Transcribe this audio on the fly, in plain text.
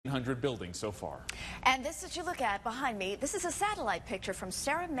800 buildings so far. And this that you look at behind me, this is a satellite picture from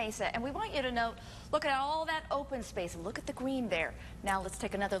Serra Mesa, and we want you to note, look at all that open space, and look at the green there. Now let's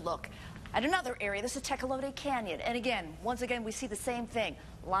take another look at another area. This is Tecolote Canyon, and again, once again, we see the same thing.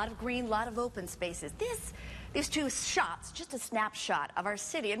 A lot of green, a lot of open spaces. These two shots, just a snapshot of our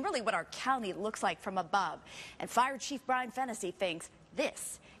city and really what our county looks like from above. And Fire Chief Brian Fennessy thinks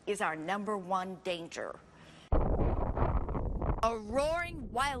this is our #1 danger. A roaring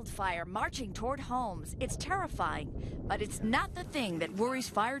wildfire marching toward homes. It's terrifying, but it's not the thing that worries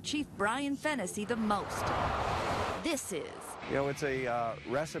Fire Chief Brian Fennessy the most. This is... You know, it's a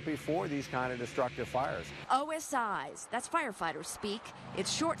recipe for these kind of destructive fires. OSIs, that's firefighters speak.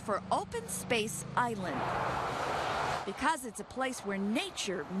 It's short for Open Space Island. Because it's a place where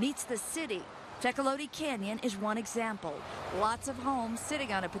nature meets the city. Tecolote Canyon is one example. Lots of homes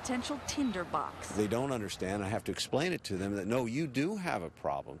sitting on a potential tinderbox. They don't understand. I have to explain it to them that, no, you do have a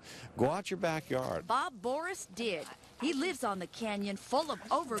problem. Go out your backyard. Bob Boris did. He lives on the canyon full of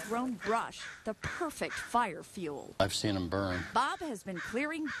overgrown brush, the perfect fire fuel. I've seen them burn. Bob has been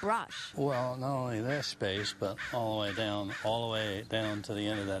clearing brush. Well, not only this space, but all the way down to the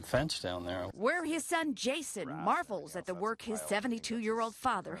end of that fence down there. Where his son Jason marvels at the work his 72-year-old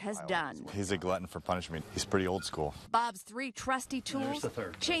father has done. He's a glutton for punishment. He's pretty old school. Bob's 3 trusty tools,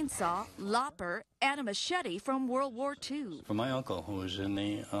 chainsaw, lopper, and a machete from World War II. For my uncle, who was in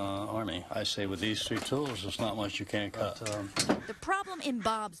the Army, I say with these 3 tools, there's not much you can't cut. The problem in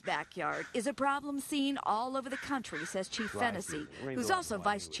Bob's backyard is a problem seen all over the country, says Chief Fennessy, who's also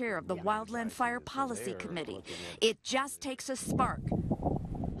vice chair of the Wildland Fire Policy Committee. It just takes a spark.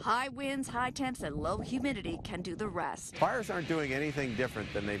 High winds, high temps, and low humidity can do the rest. Fires aren't doing anything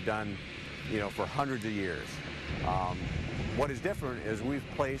different than they've done, you know, for hundreds of years. What is different is we've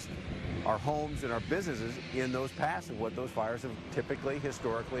placed our homes and our businesses in those paths of what those fires have typically,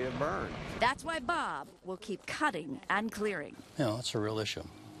 historically have burned. That's why Bob will keep cutting and clearing. You know, it's a real issue.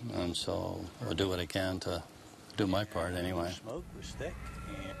 And so I'll do what I can to do my part anyway. Well,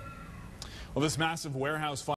 this massive warehouse fire